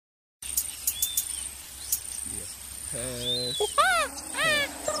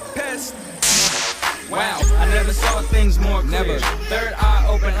Pest. Wow, I never saw things more clear. Third eye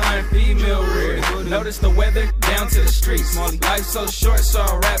open, iron female rear. Notice the weather down to the streets. Life so short, so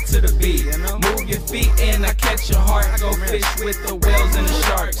I rap to the beat. Move your feet and I catch your heart. I go fish with the whales and the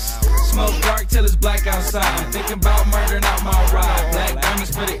sharks. Smoke dark till it's black outside. I'm thinking about murdering out my ride. Black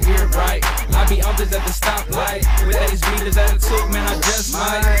diamonds for the ear bright. I be on this at the stoplight. With Ace Beaters attitude, man, I just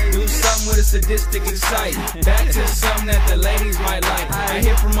might do something with a sadistic excite. Back to something that the ladies might like. I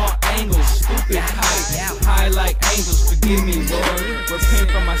hit from all angles, stupid hype. High like angels, forgive me, Lord.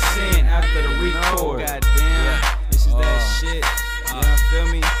 Repent for my sin after the record. Goddamn, this is that shit. You feel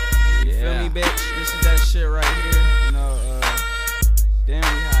me? You feel me, bitch? This is that shit right here. You know, damn,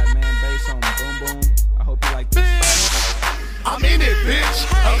 we hot, man. Bass on boom boom. I hope you like this. I'm in it, bitch.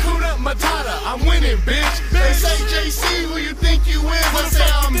 Hakuna Matata, I'm winning, bitch. They say JC, who you think you is? I say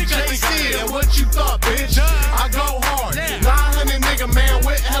I'm JC, and what you thought, bitch? I go hard. 900 nigga, man,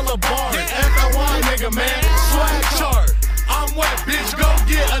 with hella bars. FLY nigga, man, swag chart. I'm wet, bitch, go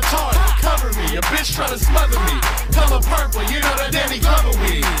get a tart. Cover me, a bitch tryna smother me. Color purple, you know that Danny cover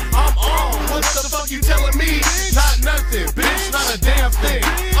me. I'm on, what the fuck you telling me? Not nothing, bitch, not a damn thing.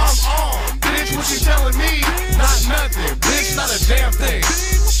 I'm on, bitch, what you telling me? Not nothing, bitch, not a damn thing.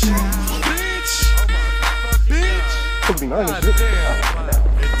 Bitch, bitch. God damn,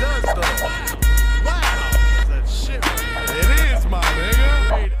 it does though. Wow, that shit. It is, my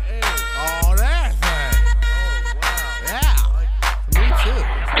nigga. Oh, that thing. Oh, wow. Yeah. Me too.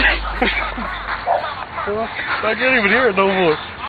 I can't even hear it no more.